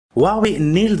Huawei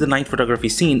nailed the night photography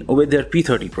scene with their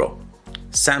P30 Pro.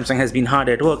 Samsung has been hard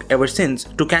at work ever since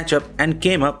to catch up and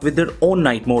came up with their own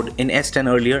night mode in S10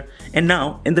 earlier and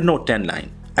now in the Note 10 line.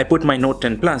 I put my Note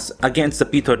 10 Plus against the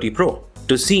P30 Pro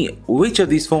to see which of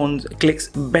these phones clicks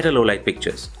better low light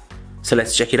pictures. So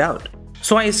let's check it out.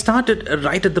 So I started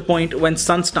right at the point when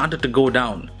sun started to go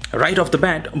down. Right off the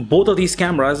bat, both of these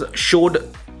cameras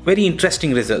showed very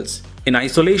interesting results. In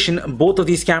isolation, both of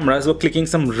these cameras were clicking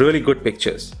some really good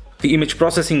pictures. The image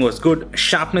processing was good,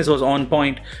 sharpness was on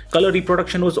point, color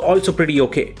reproduction was also pretty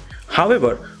okay.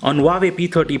 However, on Huawei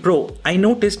P30 Pro, I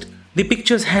noticed the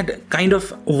pictures had kind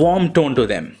of warm tone to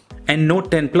them. And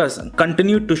Note 10 Plus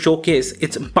continued to showcase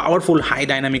its powerful high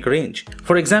dynamic range.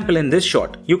 For example, in this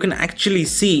shot, you can actually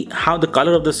see how the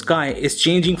color of the sky is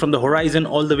changing from the horizon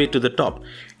all the way to the top.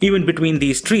 Even between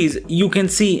these trees, you can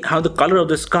see how the color of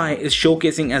the sky is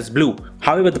showcasing as blue.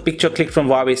 However, the picture clicked from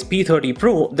Huawei's P30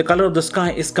 Pro, the color of the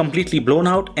sky is completely blown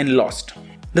out and lost.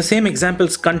 The same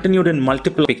examples continued in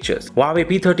multiple pictures. Huawei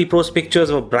P30 Pro's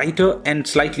pictures were brighter and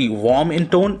slightly warm in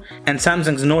tone, and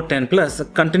Samsung's Note 10 Plus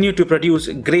continued to produce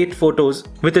great photos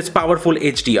with its powerful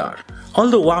HDR.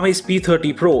 Although Huawei's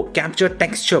P30 Pro captured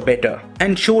texture better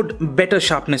and showed better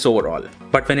sharpness overall.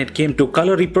 But when it came to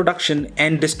color reproduction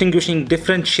and distinguishing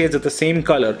different shades of the same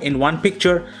color in one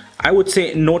picture, I would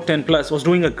say Note 10 Plus was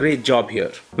doing a great job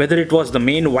here. Whether it was the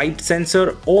main wide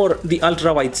sensor or the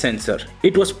ultra wide sensor,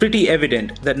 it was pretty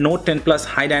evident that Note 10 Plus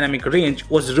high dynamic range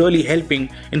was really helping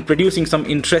in producing some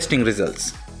interesting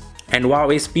results. And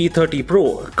Huawei's P30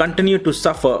 Pro continued to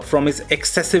suffer from its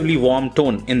excessively warm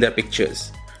tone in their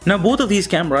pictures. Now both of these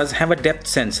cameras have a depth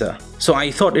sensor, so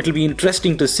I thought it'll be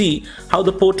interesting to see how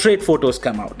the portrait photos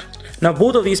come out. Now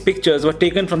both of these pictures were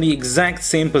taken from the exact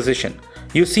same position.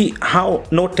 You see how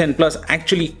Note 10 Plus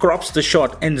actually crops the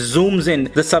shot and zooms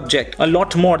in the subject a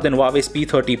lot more than Huawei's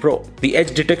P30 Pro. The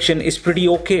edge detection is pretty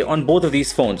okay on both of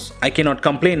these phones. I cannot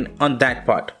complain on that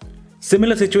part.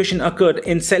 Similar situation occurred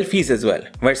in selfies as well,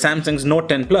 where Samsung's Note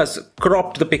 10 Plus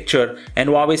cropped the picture and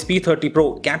Huawei's P30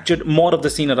 Pro captured more of the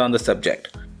scene around the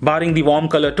subject. Barring the warm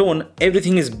color tone,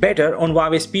 everything is better on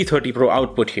Huawei's P30 Pro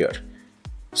output here.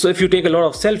 So if you take a lot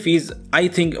of selfies, I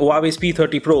think Huawei's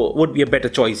P30 Pro would be a better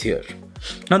choice here.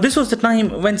 Now this was the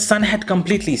time when sun had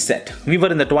completely set. We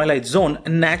were in the twilight zone,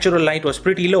 natural light was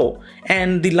pretty low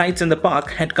and the lights in the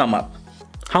park had come up.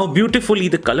 How beautifully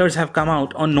the colors have come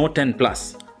out on Note 10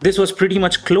 Plus. This was pretty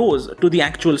much close to the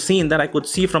actual scene that I could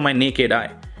see from my naked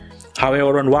eye.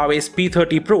 However, on Huawei's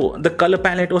P30 Pro, the color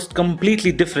palette was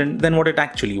completely different than what it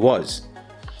actually was.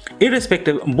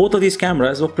 Irrespective, both of these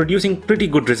cameras were producing pretty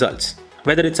good results.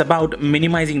 Whether it's about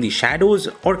minimizing the shadows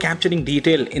or capturing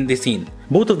detail in the scene.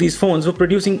 Both of these phones were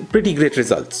producing pretty great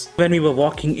results. When we were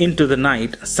walking into the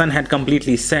night, sun had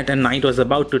completely set and night was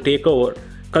about to take over.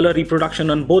 Color reproduction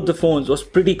on both the phones was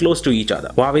pretty close to each other.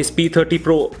 Huawei's P30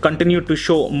 Pro continued to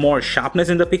show more sharpness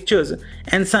in the pictures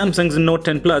and Samsung's Note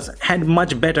 10 Plus had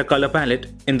much better color palette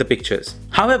in the pictures.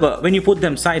 However, when you put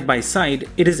them side by side,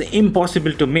 it is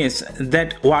impossible to miss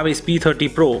that Huawei's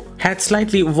P30 Pro had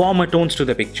slightly warmer tones to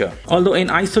the picture. Although in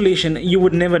isolation, you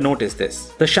would never notice this.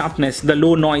 The sharpness, the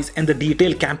low noise and the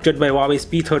detail captured by Huawei's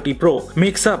P30 Pro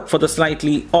makes up for the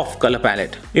slightly off color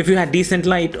palette. If you had decent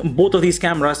light, both of these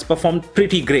cameras performed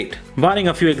pretty great, barring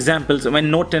a few examples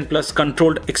when Note 10 Plus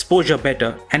controlled exposure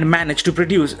better and managed to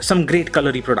produce some great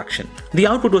color reproduction. The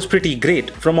output was pretty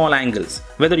great from all angles,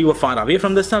 whether you were far away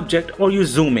from the subject or you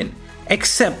zoom in,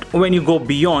 except when you go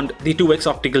beyond the 2x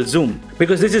optical zoom,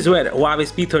 because this is where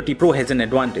Huawei's P30 Pro has an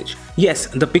advantage. Yes,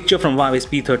 the picture from Huawei's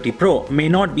P30 Pro may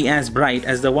not be as bright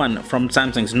as the one from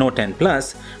Samsung's Note 10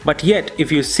 Plus, but yet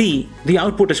if you see, the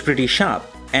output is pretty sharp.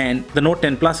 And the Note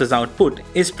 10 Plus's output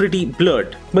is pretty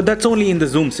blurred. But that's only in the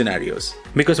zoom scenarios.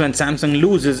 Because when Samsung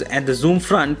loses at the zoom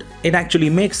front, it actually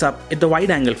makes up at the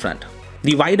wide angle front.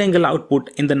 The wide angle output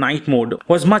in the night mode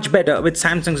was much better with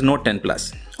Samsung's Note 10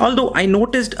 Plus. Although I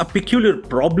noticed a peculiar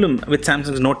problem with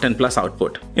Samsung's Note 10 Plus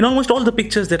output. In almost all the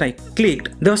pictures that I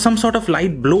clicked, there was some sort of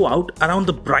light blowout around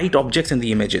the bright objects in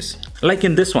the images. Like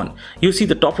in this one, you see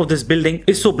the top of this building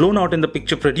is so blown out in the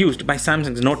picture produced by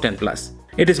Samsung's Note 10 Plus.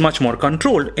 It is much more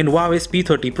controlled in Huawei's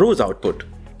P30 Pro's output.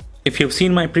 If you've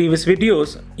seen my previous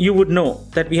videos, you would know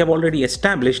that we have already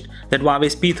established that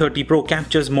Huawei's P30 Pro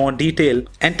captures more detail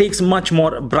and takes much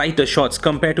more brighter shots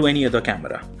compared to any other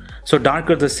camera. So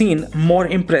darker the scene, more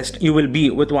impressed you will be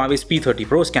with Huawei's P30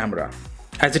 Pro's camera,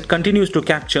 as it continues to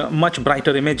capture much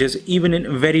brighter images even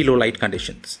in very low light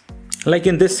conditions. Like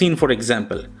in this scene for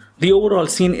example, the overall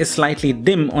scene is slightly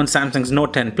dim on Samsung's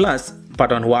Note 10 Plus,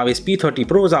 But on Huawei's P30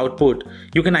 Pro's output,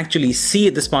 you can actually see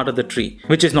this part of the tree,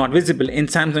 which is not visible in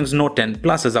Samsung's Note 10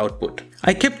 Plus's output.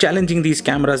 I kept challenging these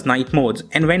cameras' night modes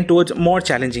and went towards more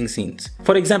challenging scenes.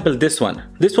 For example, this one.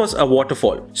 This was a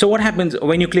waterfall. So what happens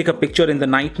when you click a picture in the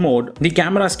night mode, the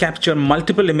cameras capture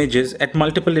multiple images at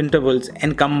multiple intervals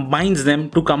and combines them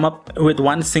to come up with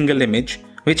one single image,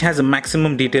 which has a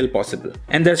maximum detail possible.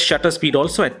 And there's shutter speed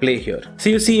also at play here.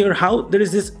 So you see here how there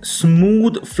is this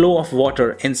smooth flow of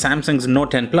water in Samsung's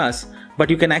Note 10 Plus, but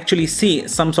you can actually see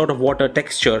some sort of water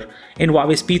texture in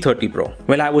Huawei's P30 Pro.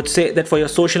 Well, I would say that for your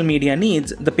social media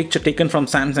needs, the picture taken from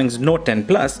Samsung's Note 10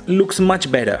 Plus looks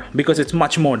much better because it's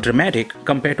much more dramatic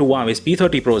compared to Huawei's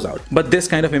P30 Pro's out. But this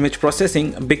kind of image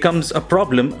processing becomes a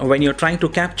problem when you're trying to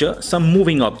capture some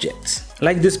moving objects.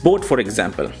 Like this boat, for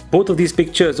example. Both of these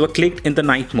pictures were clicked in the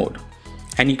night mode.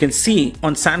 And you can see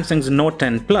on Samsung's Note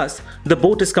 10 Plus, the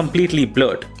boat is completely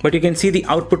blurred. But you can see the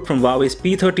output from Huawei's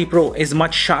P30 Pro is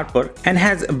much sharper and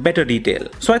has better detail.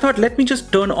 So I thought, let me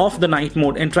just turn off the night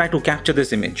mode and try to capture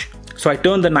this image. So I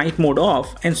turned the night mode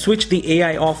off and switched the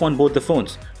AI off on both the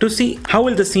phones to see how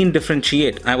will the scene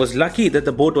differentiate. I was lucky that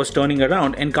the boat was turning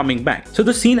around and coming back. So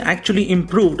the scene actually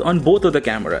improved on both of the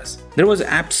cameras. There was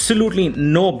absolutely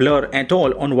no blur at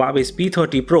all on Huawei's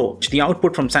P30 Pro. The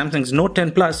output from Samsung's Note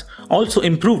 10 Plus also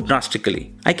improved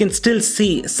drastically. I can still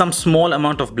see some small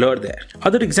amount of blur there.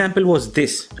 Other example was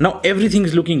this. Now everything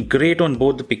is looking great on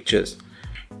both the pictures.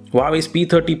 Huawei's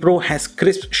P30 Pro has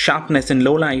crisp sharpness in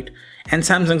low light, and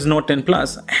Samsung's Note 10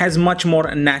 Plus has much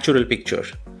more natural picture.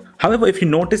 However, if you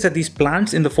notice at these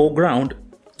plants in the foreground,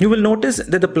 you will notice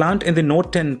that the plant in the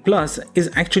Note 10 Plus is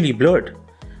actually blurred.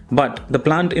 But the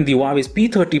plant in the Huawei's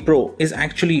P30 Pro is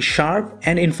actually sharp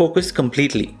and in focus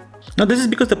completely. Now this is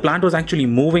because the plant was actually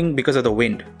moving because of the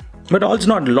wind. But all's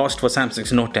not lost for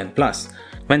Samsung's Note 10 Plus.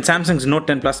 When Samsung's Note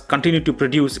 10 Plus continued to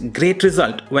produce great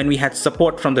result when we had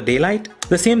support from the daylight,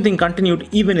 the same thing continued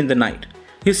even in the night.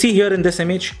 You see here in this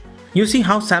image, you see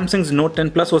how Samsung's Note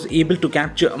 10 Plus was able to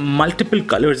capture multiple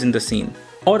colors in the scene.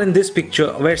 Or in this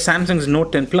picture where Samsung's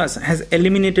Note 10 Plus has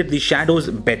eliminated the shadows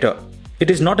better. It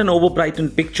is not an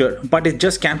over-brightened picture, but it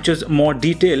just captures more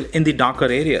detail in the darker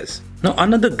areas. Now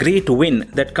another great win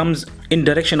that comes in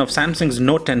direction of Samsung's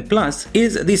Note 10 Plus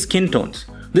is the skin tones.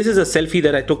 This is a selfie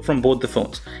that I took from both the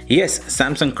phones. Yes,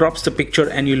 Samsung crops the picture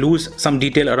and you lose some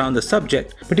detail around the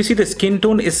subject, but you see the skin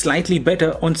tone is slightly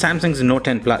better on Samsung's Note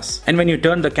 10 Plus. And when you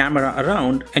turn the camera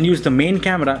around and use the main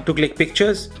camera to click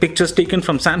pictures taken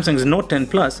from Samsung's Note 10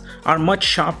 Plus are much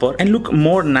sharper and look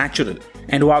more natural.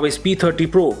 And Huawei's P30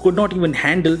 Pro could not even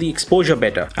handle the exposure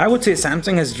better. I would say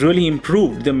Samsung has really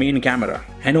improved the main camera,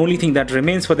 and only thing that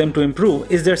remains for them to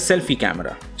improve is their selfie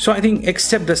camera. So I think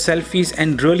except the selfies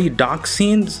and really dark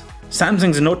scenes,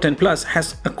 Samsung's Note 10 Plus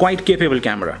has a quite capable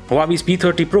camera. Huawei's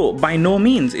P30 Pro by no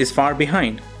means is far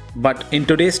behind. But in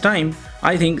today's time,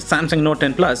 I think Samsung Note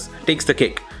 10 Plus takes the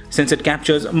cake, since it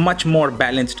captures much more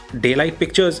balanced daylight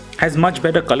pictures, has much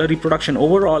better color reproduction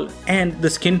overall, and the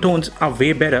skin tones are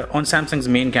way better on Samsung's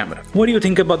main camera. What do you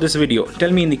think about this video?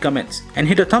 Tell me in the comments and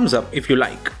hit a thumbs up if you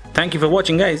like. Thank you for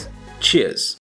watching guys. Cheers.